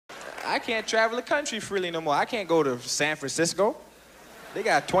I can't travel the country freely no more. I can't go to San Francisco. They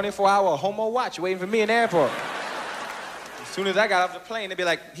got a 24-hour Homo watch waiting for me in the airport. As soon as I got off the plane, they'd be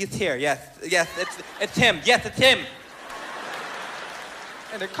like, he's here, yes, it's him, yes, it's him.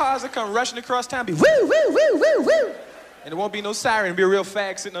 And the cars will come rushing across town, be woo, woo, woo, woo, woo. And there won't be no siren, it'll be a real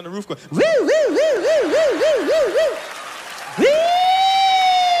fag sitting on the roof going, woo, woo, woo, woo, woo, woo, woo, woo. Woo!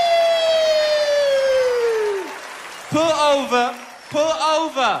 Pull over, pull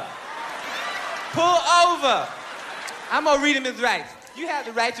over, pull over. I'm gonna read him his rights. You have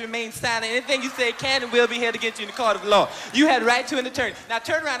the right to remain silent. Anything you say can and will be held against you in the court of law. You have the right to an attorney. Now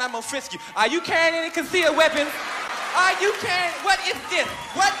turn around, I'm gonna frisk you. Are you carrying any concealed weapons? Are you carrying, what is this?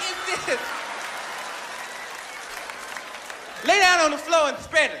 What is this? Lay down on the floor and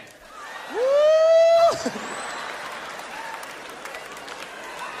spread it. Woo!